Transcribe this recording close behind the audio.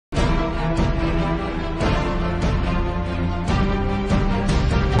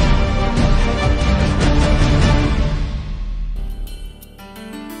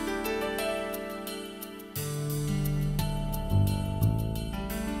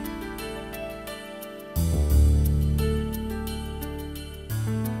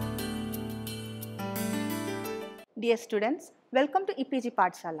Dear students, welcome to EPG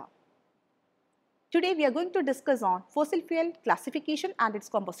Pathshala. Today we are going to discuss on fossil fuel classification and its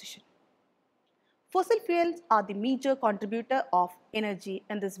composition. Fossil fuels are the major contributor of energy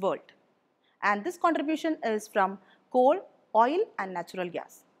in this world, and this contribution is from coal, oil and natural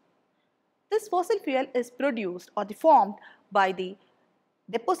gas. This fossil fuel is produced or formed by the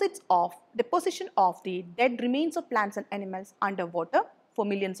deposition of the dead remains of plants and animals underwater for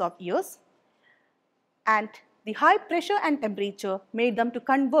millions of years, and the high pressure and temperature made them to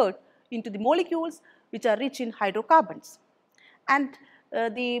convert into the molecules which are rich in hydrocarbons. And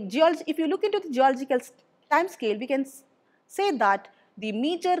if you look into the geological time scale, we can say that the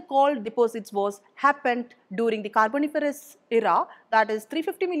major coal deposits happened during the Carboniferous era, that is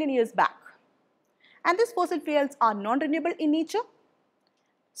 350 million years back. And these fossil fuels are non-renewable in nature,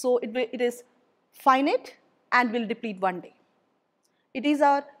 so it is finite and will deplete one day. It is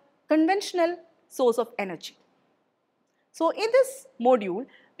our conventional source of energy. So in this module,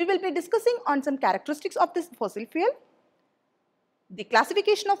 we will be discussing on some characteristics of this fossil fuel, the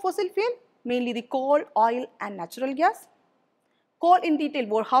classification of fossil fuel, mainly the coal, oil and natural gas. Coal in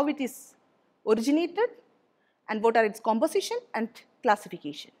detail, how it is originated and what are its composition and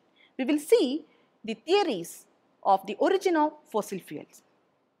classification. We will see the theories of the origin of fossil fuels,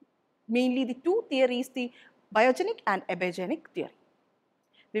 mainly the two theories, the biogenic and abiogenetic theory.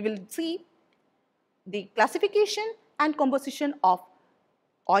 We will see the classification and composition of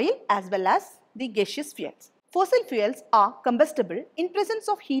oil as well as the gaseous fuels. Fossil fuels are combustible in presence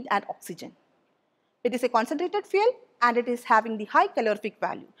of heat and oxygen. It is a concentrated fuel and it is having the high calorific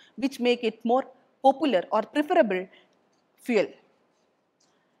value, which make it more popular or preferable fuel.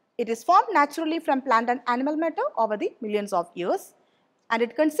 It is formed naturally from plant and animal matter over the millions of years, and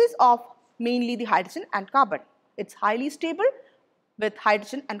it consists of mainly the hydrogen and carbon. It's highly stable with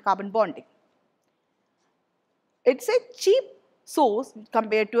hydrogen and carbon bonding. It's a cheap source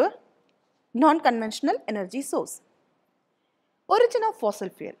compared to a non-conventional energy source. Origin of fossil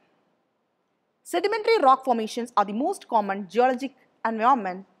fuel. Sedimentary rock formations are the most common geologic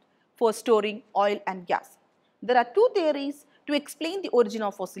environment for storing oil and gas. There are two theories to explain the origin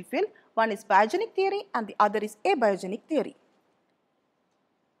of fossil fuel. One is biogenic theory and the other is abiogenic theory.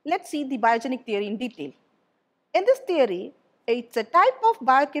 Let's see the biogenic theory in detail. In this theory, it's a type of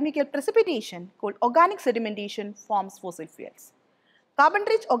biochemical precipitation called organic sedimentation forms fossil fuels.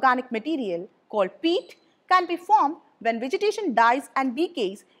 Carbon-rich organic material called peat can be formed when vegetation dies and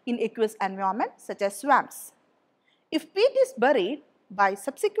decays in aqueous environment such as swamps. If peat is buried by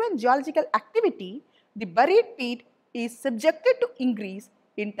subsequent geological activity, the buried peat is subjected to increase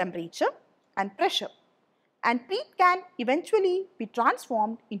in temperature and pressure, and peat can eventually be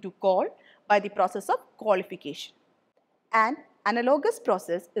transformed into coal by the process of coalification. An analogous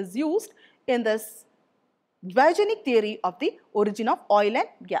process is used in this biogenic theory of the origin of oil and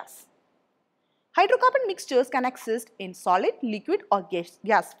gas. Hydrocarbon mixtures can exist in solid, liquid or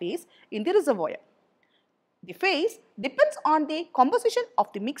gas phase in the reservoir. The phase depends on the composition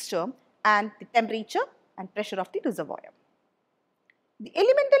of the mixture and the temperature and pressure of the reservoir. The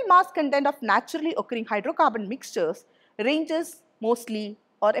elemental mass content of naturally occurring hydrocarbon mixtures ranges mostly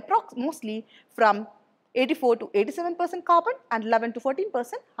from 84 to 87% carbon and 11 to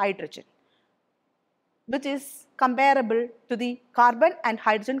 14% hydrogen, which is comparable to the carbon and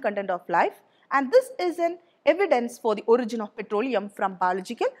hydrogen content of life, and this is an evidence for the origin of petroleum from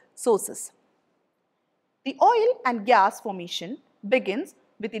biological sources. The oil and gas formation begins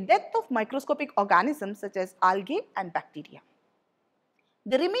with the death of microscopic organisms such as algae and bacteria.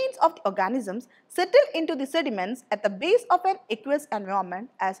 The remains of the organisms settle into the sediments at the base of an aqueous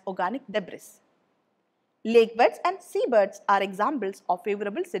environment as organic debris. Lake beds and seabeds are examples of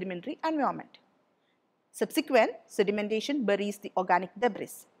favorable sedimentary environment. Subsequent sedimentation buries the organic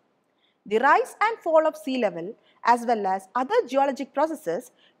debris. The rise and fall of sea level as well as other geologic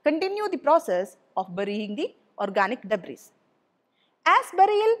processes continue the process of burying the organic debris. As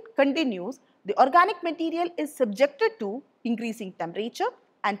burial continues, the organic material is subjected to increasing temperature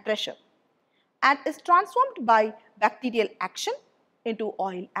and pressure and is transformed by bacterial action into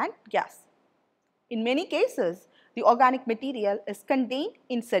oil and gas. In many cases, the organic material is contained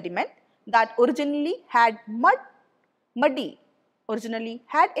in sediment that originally had a muddy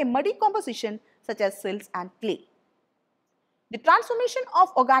composition such as silts and clay. The transformation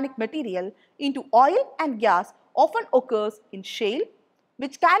of organic material into oil and gas often occurs in shale,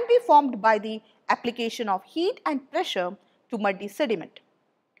 which can be formed by the application of heat and pressure to muddy sediment.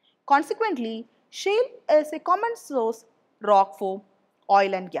 Consequently, shale is a common source rock for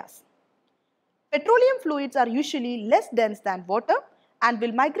oil and gas. Petroleum fluids are usually less dense than water and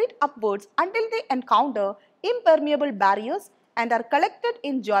will migrate upwards until they encounter impermeable barriers and are collected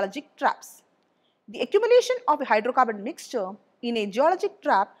in geologic traps. The accumulation of a hydrocarbon mixture in a geologic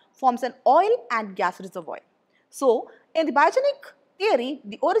trap forms an oil and gas reservoir. So, in the biogenic theory,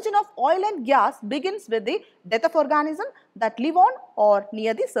 the origin of oil and gas begins with the death of organisms that live on or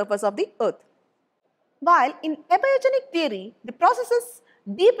near the surface of the earth. While in abiogenetic theory, the processes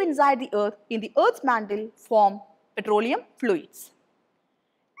deep inside the earth in the earth's mantle form petroleum fluids.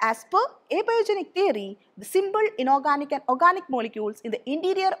 As per abiogenetic theory, the simple inorganic and organic molecules in the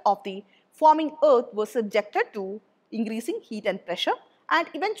interior of the forming earth were subjected to increasing heat and pressure and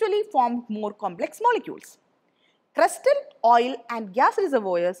eventually formed more complex molecules. Crustal oil and gas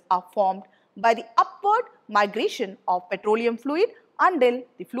reservoirs are formed by the upward migration of petroleum fluid until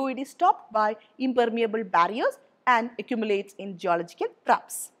the fluid is stopped by impermeable barriers and accumulates in geological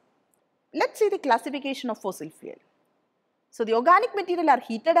traps. Let's see the classification of fossil fuel. So, the organic material are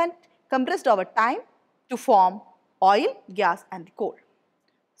heated and compressed over time to form oil, gas and coal.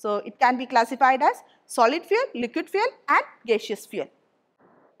 So, it can be classified as solid fuel, liquid fuel and gaseous fuel.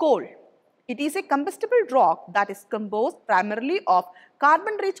 Coal. It is a combustible rock that is composed primarily of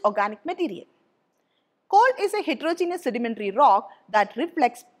carbon-rich organic material. Coal is a heterogeneous sedimentary rock that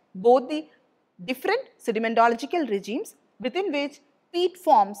reflects both the different sedimentological regimes within which peat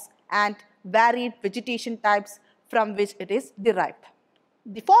forms and varied vegetation types from which it is derived.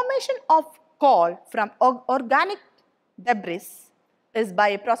 The formation of coal from organic debris is by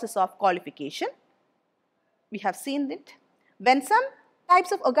a process of coalification. We have seen it. When some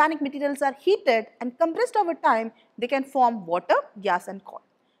types of organic materials are heated and compressed over time, they can form water, gas and coal.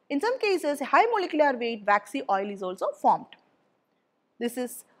 In some cases, a high molecular weight waxy oil is also formed. This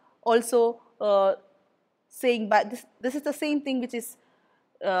is also saying by this is the same thing which is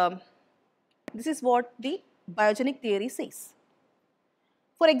this is what the biogenic theory says.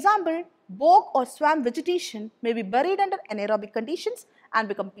 For example, bog or swamp vegetation may be buried under anaerobic conditions and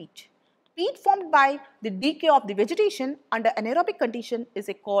become peat. Peat formed by the decay of the vegetation under anaerobic condition is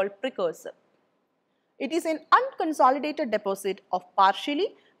a called precursor. It is an unconsolidated deposit of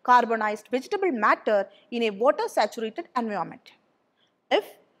partially carbonized vegetable matter in a water saturated environment. If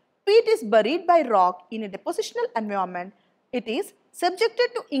peat is buried by rock in a depositional environment, it is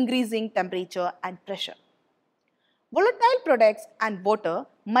subjected to increasing temperature and pressure. Volatile products and water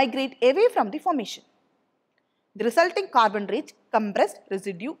migrate away from the formation. The resulting carbon-rich compressed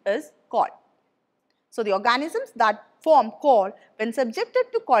residue is coal. So, the organisms that form coal when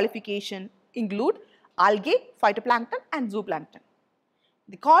subjected to coalification include algae, phytoplankton and zooplankton.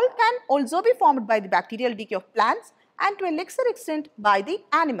 The coal can also be formed by the bacterial decay of plants and to a lesser extent by the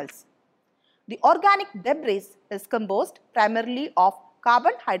animals. The organic debris is composed primarily of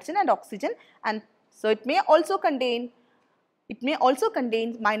carbon, hydrogen and oxygen, and so it may also contain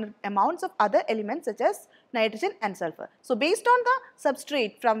minor amounts of other elements such as nitrogen and sulfur. So, based on the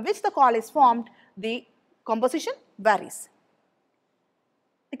substrate from which the coal is formed, the composition varies.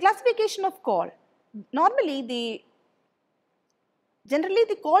 The classification of coal. Generally the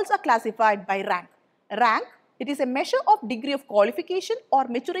coals are classified by rank. Rank, it is a measure of degree of qualification or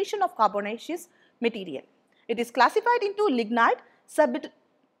maturation of carbonaceous material. It is classified into lignite,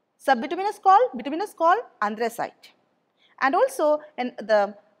 subbituminous coal, bituminous coal, anthracite. And also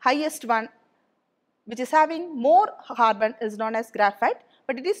the highest one which is having more carbon is known as graphite,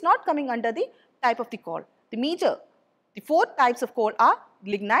 but it is not coming under the type of the coal. The four types of coal are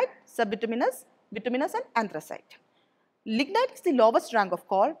lignite, subbituminous, bituminous and anthracite. Lignite is the lowest rank of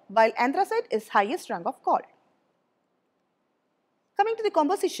coal, while anthracite is highest rank of coal. Coming to the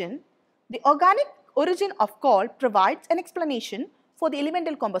composition, the organic origin of coal provides an explanation for the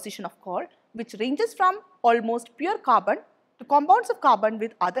elemental composition of coal, which ranges from almost pure carbon to compounds of carbon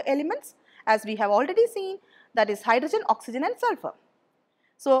with other elements, as we have already seen, that is hydrogen, oxygen and sulfur.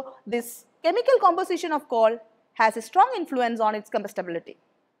 So, this chemical composition of coal has a strong influence on its combustibility.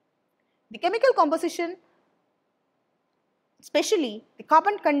 The chemical composition, especially the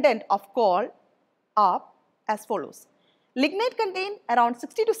carbon content of coal, are as follows. Lignite contains around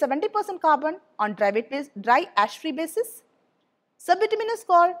 60 to 70% carbon on dry ash-free basis. Subbituminous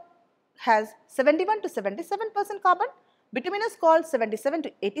coal has 71 to 77% carbon, bituminous coal 77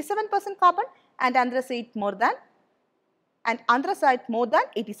 to 87% carbon and anthracite more than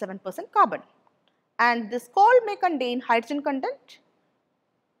 87% carbon. And this coal may contain hydrogen content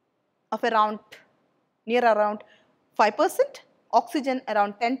of near around 5%, oxygen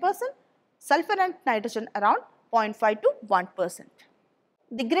around 10%, sulfur and nitrogen around 0.5 to 1%.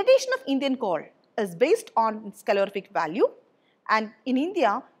 The gradation of Indian coal is based on its calorific value, and in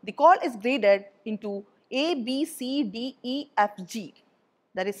India the coal is graded into A, B, C, D, E, F, G.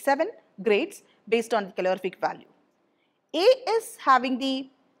 There is 7 grades based on the calorific value. A is having the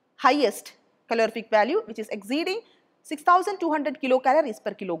highest calorific value, which is exceeding 6200 kilocalories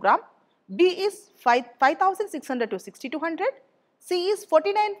per kilogram. B is 5600 to 6200. C is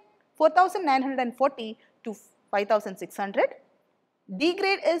 4940 to 5600. D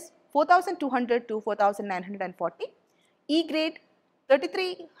grade is 4200 to 4940. E grade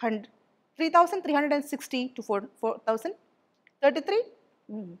 3360 to 4033.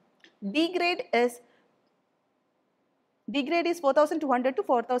 D grade is 4200 to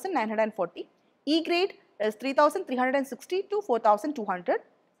 4940. E grade is 3360 to 4200.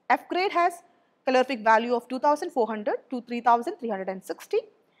 F grade has calorific value of 2400 to 3360,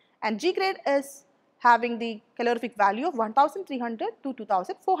 and G grade is having the calorific value of 1300 to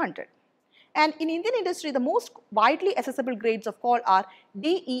 2400. And in Indian industry, the most widely accessible grades of coal are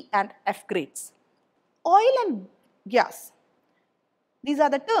D, E and F grades. Oil and gas. These are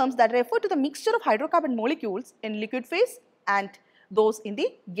the terms that refer to the mixture of hydrocarbon molecules in liquid phase and those in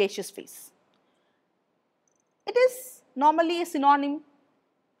the gaseous phase. It is normally a synonym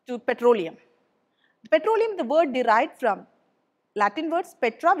to petroleum. Petroleum, the word derived from Latin words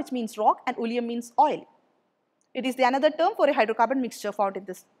petra, which means rock, and oleum means oil. It is the another term for a hydrocarbon mixture found in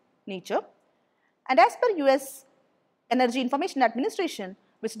this nature. And as per US Energy Information Administration,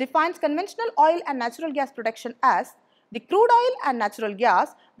 which defines conventional oil and natural gas production as the crude oil and natural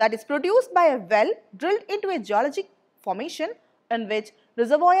gas that is produced by a well drilled into a geologic formation in which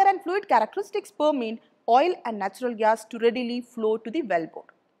reservoir and fluid characteristics permit oil and natural gas to readily flow to the wellbore.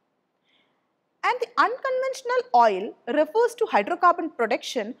 And the unconventional oil refers to hydrocarbon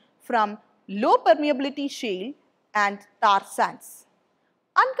production from low permeability shale and tar sands.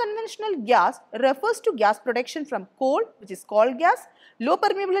 Unconventional gas refers to gas production from coal, which is coal gas, low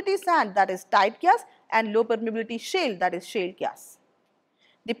permeability sand, that is tight gas, and low permeability shale, that is shale gas.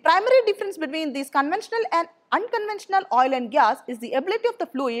 The primary difference between these conventional and unconventional oil and gas is the ability of the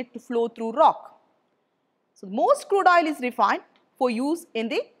fluid to flow through rock. So, most crude oil is refined for use in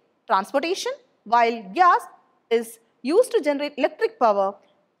the transportation, while gas is used to generate electric power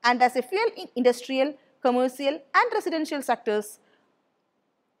and as a fuel in industrial, commercial and residential sectors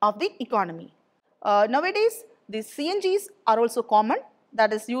of the economy. Nowadays, these CNGs are also common,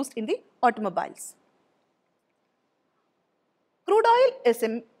 that is used in the automobiles. Crude oil is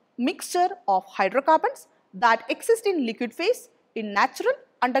a mixture of hydrocarbons that exist in liquid phase in natural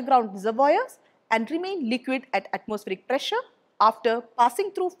underground reservoirs and remain liquid at atmospheric pressure after passing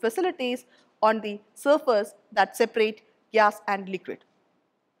through facilities on the surface that separate gas and liquid.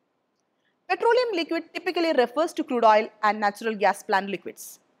 Petroleum liquid typically refers to crude oil and natural gas plant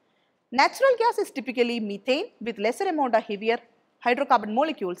liquids. Natural gas is typically methane with lesser amount of heavier hydrocarbon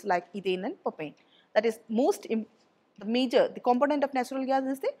molecules like ethane and propane. That is the component of natural gas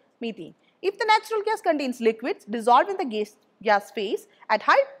is the methane. If the natural gas contains liquids dissolved in the gas phase at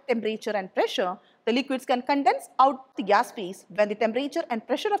high temperature and pressure, the liquids can condense out the gas phase when the temperature and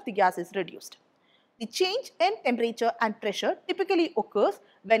pressure of the gas is reduced. The change in temperature and pressure typically occurs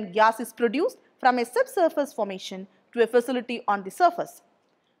when gas is produced from a subsurface formation to a facility on the surface.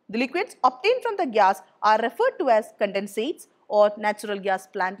 The liquids obtained from the gas are referred to as condensates or natural gas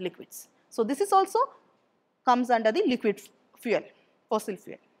plant liquids. So, this is also comes under the liquid fuel, fossil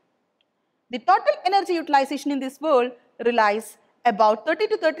fuel. The total energy utilization in this world relies about 30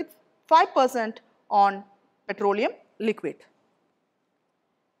 to 35% on petroleum liquid.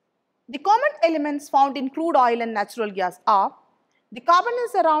 The common elements found in crude oil and natural gas are the carbon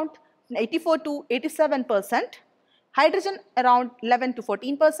is around 84 to 87%, hydrogen around 11 to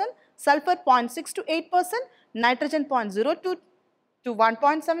 14%, sulfur 0.6 to 8%, nitrogen 0.02 to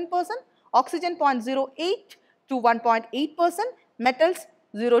 1.7%, oxygen 0.08 to 1.8%, metals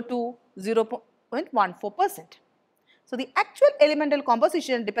 0 to 0.14%. So, the actual elemental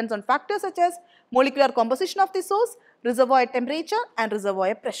composition depends on factors such as molecular composition of the source, reservoir temperature and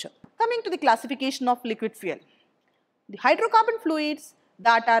reservoir pressure. Coming to the classification of liquid fuel. The hydrocarbon fluids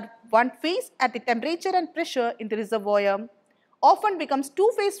that are one phase at the temperature and pressure in the reservoir often becomes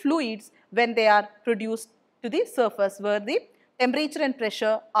two-phase fluids when they are produced to the surface where the temperature and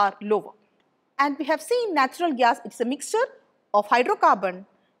pressure are lower. And we have seen natural gas, it is a mixture of hydrocarbon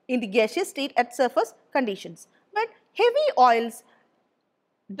in the gaseous state at surface conditions. But heavy oils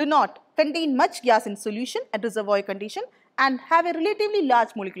do not contain much gas in solution at reservoir condition and have a relatively large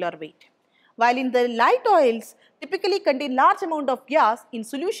molecular weight. While in the light oils typically contain large amount of gas in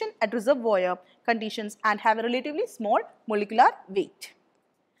solution at reservoir conditions and have a relatively small molecular weight.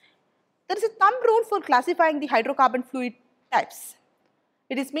 There is a thumb rule for classifying the hydrocarbon fluid types.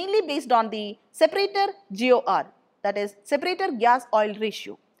 It is mainly based on the separator GOR, that is separator gas oil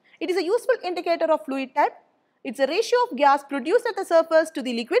ratio. It is a useful indicator of fluid type. It's a ratio of gas produced at the surface to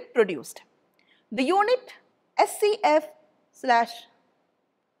the liquid produced. The unit SCF slash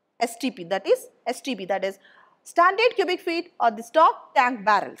STP, that is standard cubic feet or the stock tank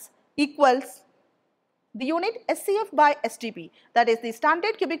barrels, equals the unit SCF by STP, that is the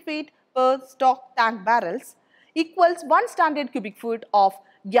standard cubic feet per stock tank barrels, equals 1 standard cubic foot of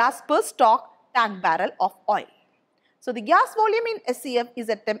gas per stock tank barrel of oil. So the gas volume in SCF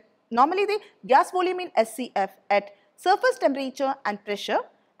is normally the gas volume in SCF at surface temperature and pressure,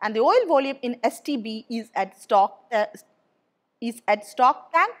 and the oil volume in STB is at stock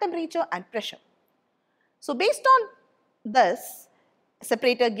tank temperature and pressure. So based on this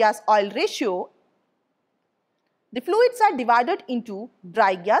separator gas oil ratio, the fluids are divided into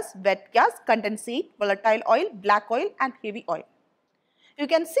dry gas, wet gas, condensate, volatile oil, black oil and heavy oil. You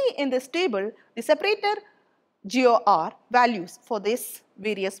can see in this table the separator GOR values for these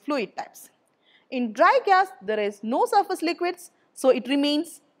various fluid types. In dry gas, there is no surface liquids, so it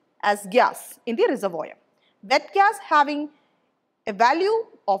remains as gas in the reservoir. Wet gas having a value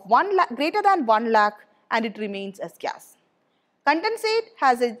of greater than 1 lakh and it remains as gas. Condensate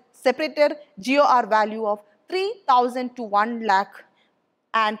has a separator GOR value of 3000 to 1 lakh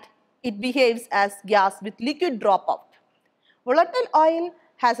and it behaves as gas with liquid dropout. Volatile oil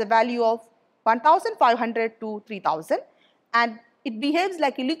has a value of 1500 to 3000 and it behaves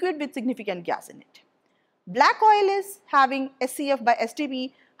like a liquid with significant gas in it. Black oil is having SCF by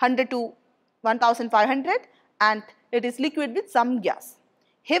STP 100 to 1500 and it is liquid with some gas.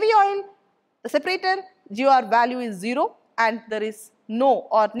 Heavy oil, the separator GOR value is 0 and there is no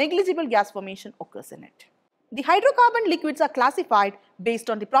or negligible gas formation occurs in it. The hydrocarbon liquids are classified based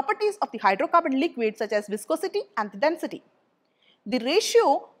on the properties of the hydrocarbon liquid such as viscosity and the density. The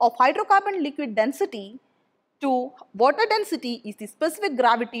ratio of hydrocarbon liquid density to water density is the specific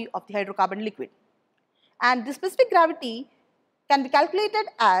gravity of the hydrocarbon liquid. And the specific gravity can be calculated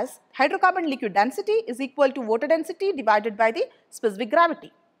as hydrocarbon liquid density is equal to water density divided by the specific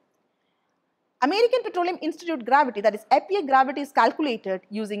gravity. American Petroleum Institute gravity, that is API gravity, is calculated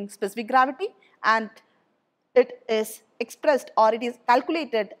using specific gravity and it is expressed or it is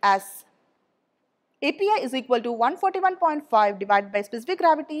calculated as API is equal to 141.5 divided by specific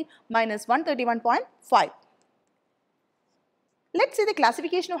gravity minus 131.5. Let's see the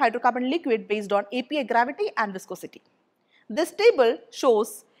classification of hydrocarbon liquid based on API gravity and viscosity. This table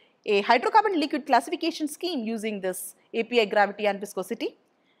shows a hydrocarbon liquid classification scheme using this API gravity and viscosity,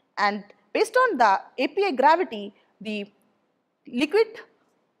 and based on the API gravity, the liquid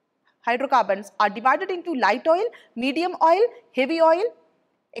hydrocarbons are divided into light oil, medium oil, heavy oil,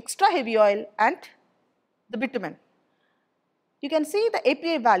 extra heavy oil and the bitumen. You can see the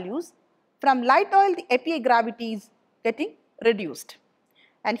API values. From light oil, the API gravity is getting reduced.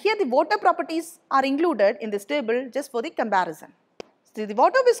 And here the water properties are included in this table just for the comparison. So the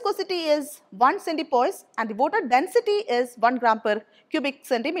water viscosity is 1 centipoise and the water density is 1 gram per cubic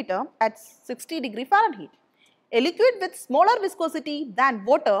centimeter at 60 degree Fahrenheit. A liquid with smaller viscosity than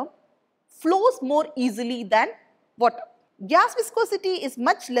water flows more easily than water. Gas viscosity is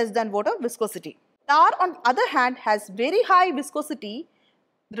much less than water viscosity. Tar, on the other hand, has very high viscosity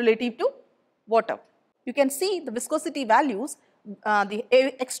relative to water. You can see the viscosity values, the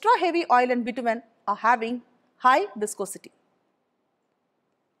extra heavy oil and bitumen are having high viscosity.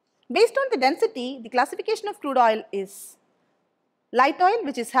 Based on the density, the classification of crude oil is light oil,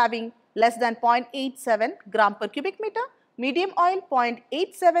 which is having less than 0.87 gram per cubic meter, medium oil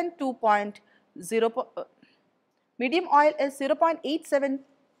 0.87 to 0.0, medium oil is 0.87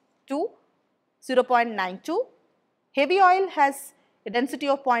 to 0.92, heavy oil has a density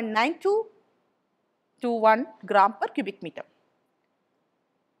of 0.92 to 1 gram per cubic meter.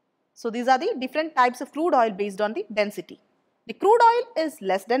 So these are the different types of crude oil based on the density. The crude oil is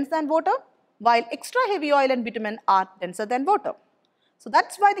less dense than water, while extra heavy oil and bitumen are denser than water. So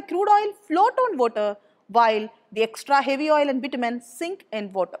that's why the crude oil float on water while the extra heavy oil and bitumen sink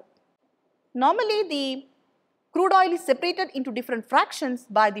in water. Normally the crude oil is separated into different fractions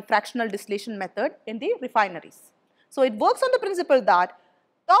by the fractional distillation method in the refineries. So it works on the principle that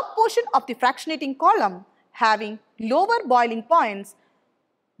top portion of the fractionating column having lower boiling points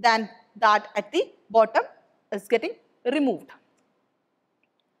than that at the bottom is getting removed.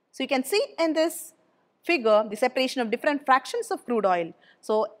 So you can see in this figure the separation of different fractions of crude oil.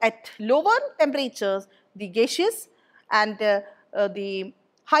 So at lower temperatures the gaseous and at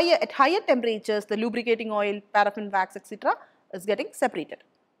higher temperatures the lubricating oil, paraffin wax, etc. is getting separated.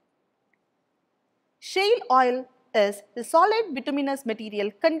 Shale oil is the solid bituminous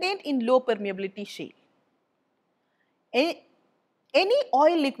material contained in low permeability shale. Any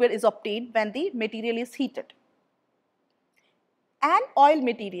oil liquid is obtained when the material is heated. An oil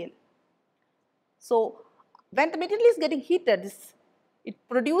material. So, when the material is getting heated, it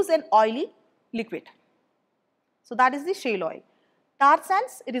produces an oily liquid. So, that is the shale oil. Tar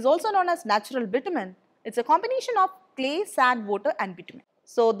sands, it is also known as natural bitumen. It's a combination of clay, sand, water and bitumen.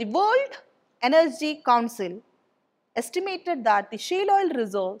 So, the World Energy Council estimated that the shale oil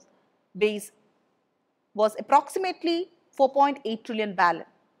reserve base was approximately 4.8 trillion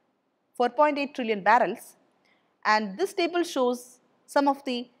barrels, and this table shows some of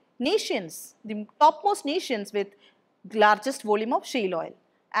the nations, the topmost nations with largest volume of shale oil,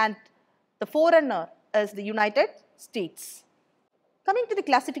 and the forerunner is the United States. Coming to the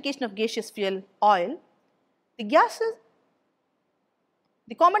classification of gaseous fuel oil, the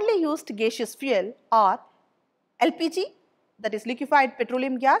commonly used gaseous fuel are LPG, that is liquefied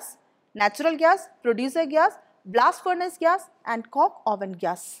petroleum gas, natural gas, producer gas, blast furnace gas and coke oven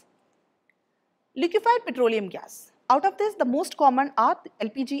gas. Liquefied petroleum gas. Out of this, the most common are the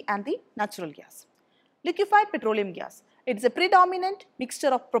LPG and the natural gas. Liquefied petroleum gas. It is a predominant mixture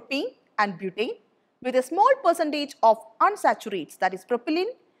of propane and butane with a small percentage of unsaturates, that is propylene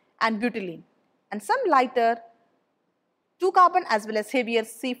and butylene, and some lighter 2-carbon as well as heavier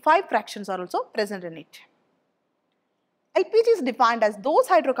C5 fractions are also present in it. LPG is defined as those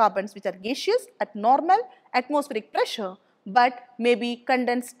hydrocarbons which are gaseous at normal atmospheric pressure but may be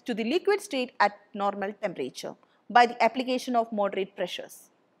condensed to the liquid state at normal temperature by the application of moderate pressures.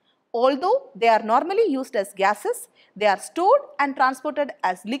 Although they are normally used as gases, they are stored and transported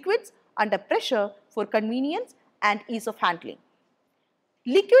as liquids under pressure for convenience and ease of handling.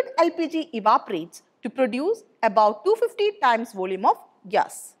 Liquid LPG evaporates to produce about 250 times volume of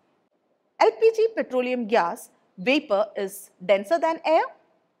gas. LPG petroleum gas vapor is denser than air.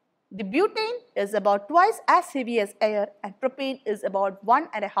 The butane is about twice as heavy as air and propane is about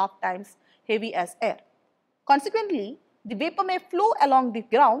 1.5 times heavy as air. Consequently, the vapor may flow along the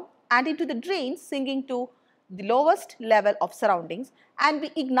ground and into the drains, sinking to the lowest level of surroundings and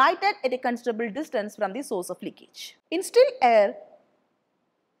be ignited at a considerable distance from the source of leakage. In still air,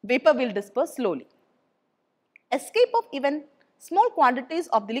 vapor will disperse slowly. Escape of even small quantities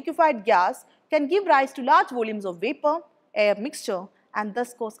of the liquefied gas can give rise to large volumes of vapor, air mixture and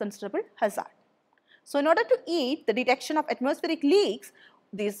thus cause considerable hazard. So, in order to aid the detection of atmospheric leaks,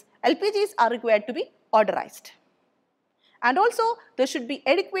 these LPGs are required to be odorized. And also there should be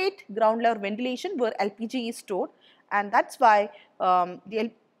adequate ground level ventilation where LPG is stored, and that's why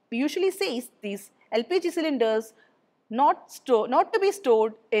usually says these LPG cylinders not to be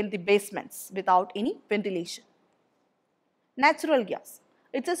stored in the basements without any ventilation. Natural gas.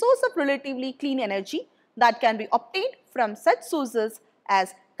 It's a source of relatively clean energy that can be obtained from such sources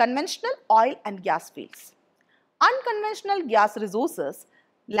as conventional oil and gas fields. Unconventional gas resources,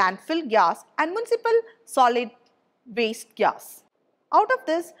 landfill gas and municipal solid waste gas. Out of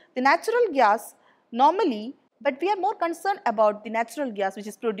this, the natural gas normally, but we are more concerned about the natural gas which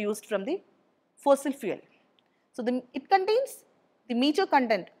is produced from the fossil fuel. So, it contains the major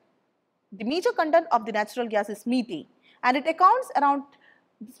content. The major content of the natural gas is methane, and it accounts around,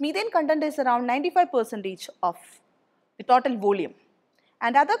 this methane content is around 95% of the total volume.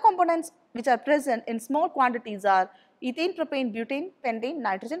 And other components which are present in small quantities are ethane, propane, butane, pentane,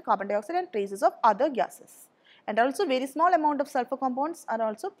 nitrogen, carbon dioxide and traces of other gases. And also very small amount of sulfur compounds are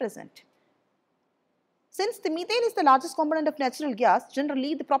also present. Since the methane is the largest component of natural gas,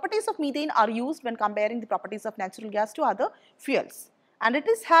 generally the properties of methane are used when comparing the properties of natural gas to other fuels. And it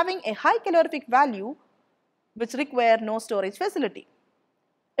is having a high calorific value which require no storage facility.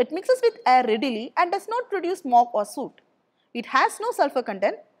 It mixes with air readily and does not produce smoke or soot. It has no sulfur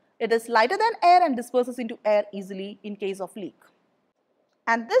content. It is lighter than air and disperses into air easily in case of leak.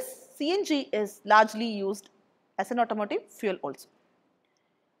 And this CNG is largely used as an automotive fuel also.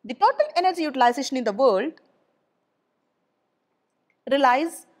 The total energy utilization in the world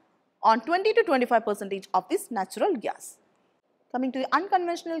relies on 20 to 25% of this natural gas. Coming to the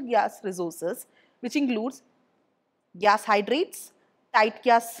unconventional gas resources, which includes gas hydrates, tight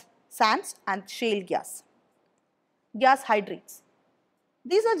gas sands and shale gas. Gas hydrates.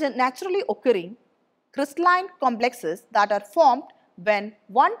 These are naturally occurring crystalline complexes that are formed when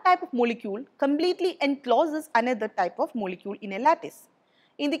one type of molecule completely encloses another type of molecule in a lattice.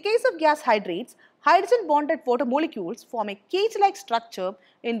 In the case of gas hydrates, hydrogen bonded water molecules form a cage-like structure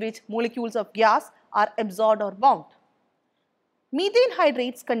in which molecules of gas are absorbed or bound. Methane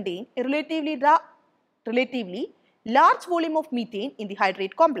hydrates contain a relatively large volume of methane in the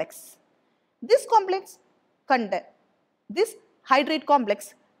hydrate complex. This hydrate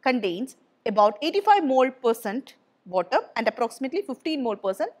complex contains about 85 mole % water and approximately 15 mole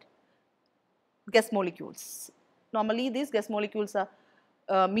percent gas molecules. Normally these gas molecules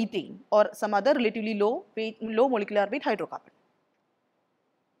are methane or some other relatively low molecular weight hydrocarbon.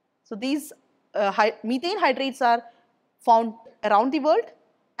 So these methane hydrates are found around the world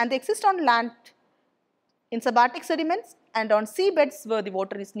and they exist on land in subarctic sediments and on seabeds where the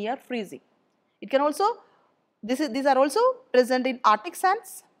water is near freezing. It can also, these are also present in Arctic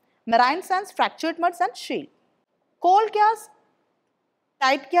sands, marine sands, fractured muds and shale. Coal gas,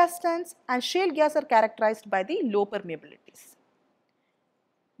 tight gas sands and shale gas are characterized by the low permeabilities.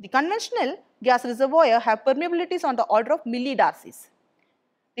 The conventional gas reservoir have permeabilities on the order of millidarcies.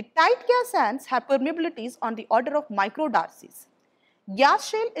 The tight gas sands have permeabilities on the order of microdarcies. Gas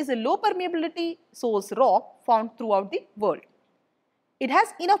shale is a low permeability source rock found throughout the world. It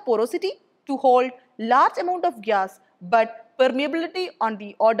has enough porosity to hold large amount of gas, but permeability on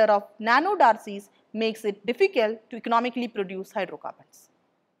the order of nanodarcies makes it difficult to economically produce hydrocarbons.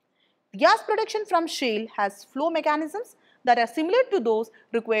 The gas production from shale has flow mechanisms that are similar to those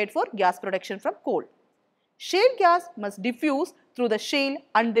required for gas production from coal. Shale gas must diffuse through the shale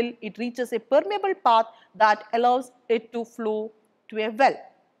until it reaches a permeable path that allows it to flow to a well.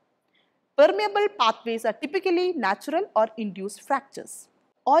 Permeable pathways are typically natural or induced fractures.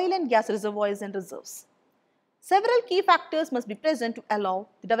 Oil and gas reservoirs and reserves. Several key factors must be present to allow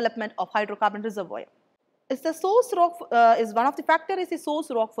the development of hydrocarbon reservoir. The source rock is one of the factors is the source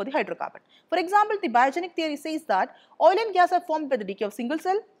rock for the hydrocarbon. For example, the biogenic theory says that oil and gas are formed by the decay of single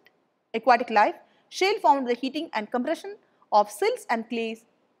cell, aquatic life, shale formed by the heating and compression of silts and clays.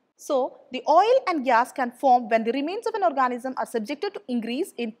 So, the oil and gas can form when the remains of an organism are subjected to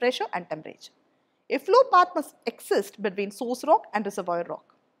increase in pressure and temperature. A flow path must exist between source rock and reservoir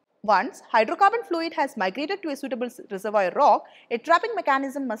rock. Once hydrocarbon fluid has migrated to a suitable reservoir rock, a trapping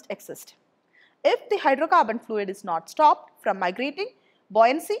mechanism must exist. If the hydrocarbon fluid is not stopped from migrating,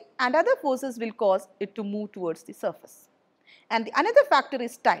 buoyancy and other forces will cause it to move towards the surface. And the another factor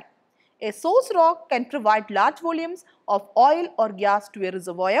is time. A source rock can provide large volumes of oil or gas to a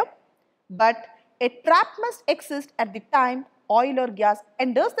reservoir, but a trap must exist at the time oil or gas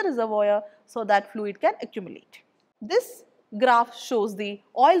enters the reservoir so that fluid can accumulate. This graph shows the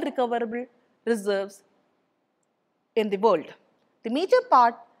oil recoverable reserves in the world. The major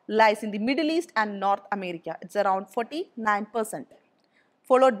part lies in the Middle East and North America. It's around 49%,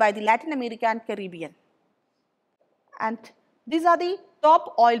 followed by the Latin America and Caribbean. And these are the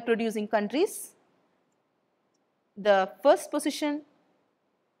top oil producing countries. The first position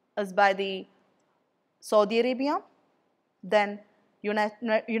is by the Saudi Arabia, then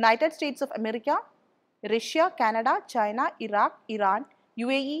United States of America, Russia, Canada, China, Iraq, Iran,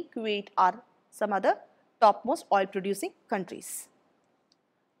 UAE, Kuwait are some other topmost oil producing countries.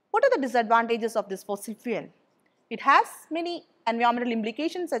 What are the disadvantages of this fossil fuel? It has many environmental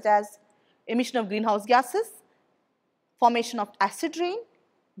implications such as emission of greenhouse gases, formation of acid rain,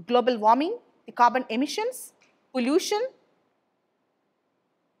 global warming, the carbon emissions, pollution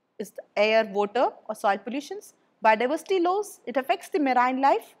is the air, water or soil pollutions, biodiversity loss, it affects the marine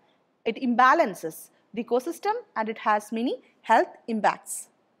life, it imbalances the ecosystem and it has many health impacts.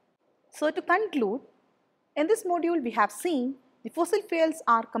 So to conclude, in this module we have seen the fossil fuels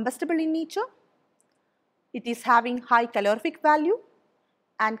are combustible in nature, it is having high calorific value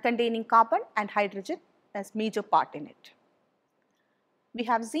and containing carbon and hydrogen as major part in it. We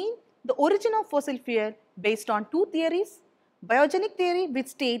have seen the origin of fossil fuel based on two theories, biogenic theory which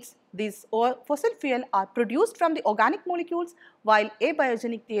states these fossil fuel are produced from the organic molecules while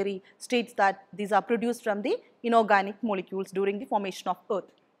abiogenic theory states that these are produced from the inorganic molecules during the formation of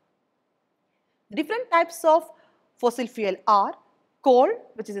earth. The different types of fossil fuel are coal,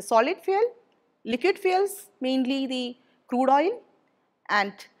 which is a solid fuel, liquid fuels, mainly the crude oil,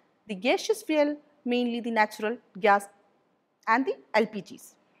 and the gaseous fuel, mainly the natural gas and the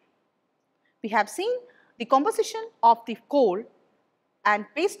LPGs. We have seen the composition of the coal, and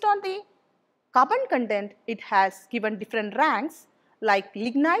based on the carbon content, it has given different ranks like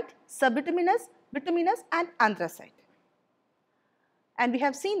lignite, subbituminous, bituminous and anthracite. And we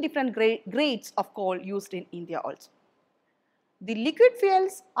have seen different grades of coal used in India also. The liquid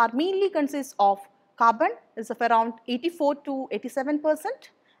fuels are mainly consist of carbon is of around 84 to 87%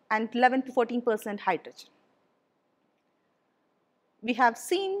 and 11 to 14% hydrogen. We have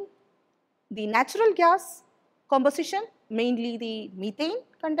seen the natural gas composition, mainly the methane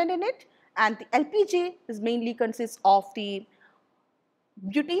content in it, and the LPG is mainly consists of the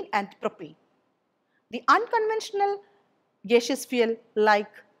butane and propane. The unconventional gaseous fuel like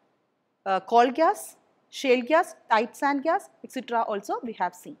coal gas, shale gas, tight sand gas, etc. also we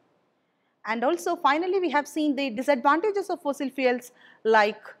have seen. And also finally we have seen the disadvantages of fossil fuels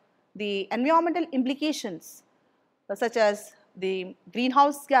like the environmental implications such as the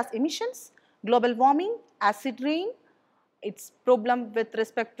greenhouse gas emissions, global warming, acid rain, its problem with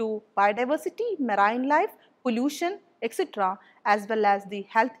respect to biodiversity, marine life, pollution, etc., as well as the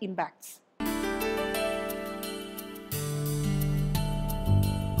health impacts.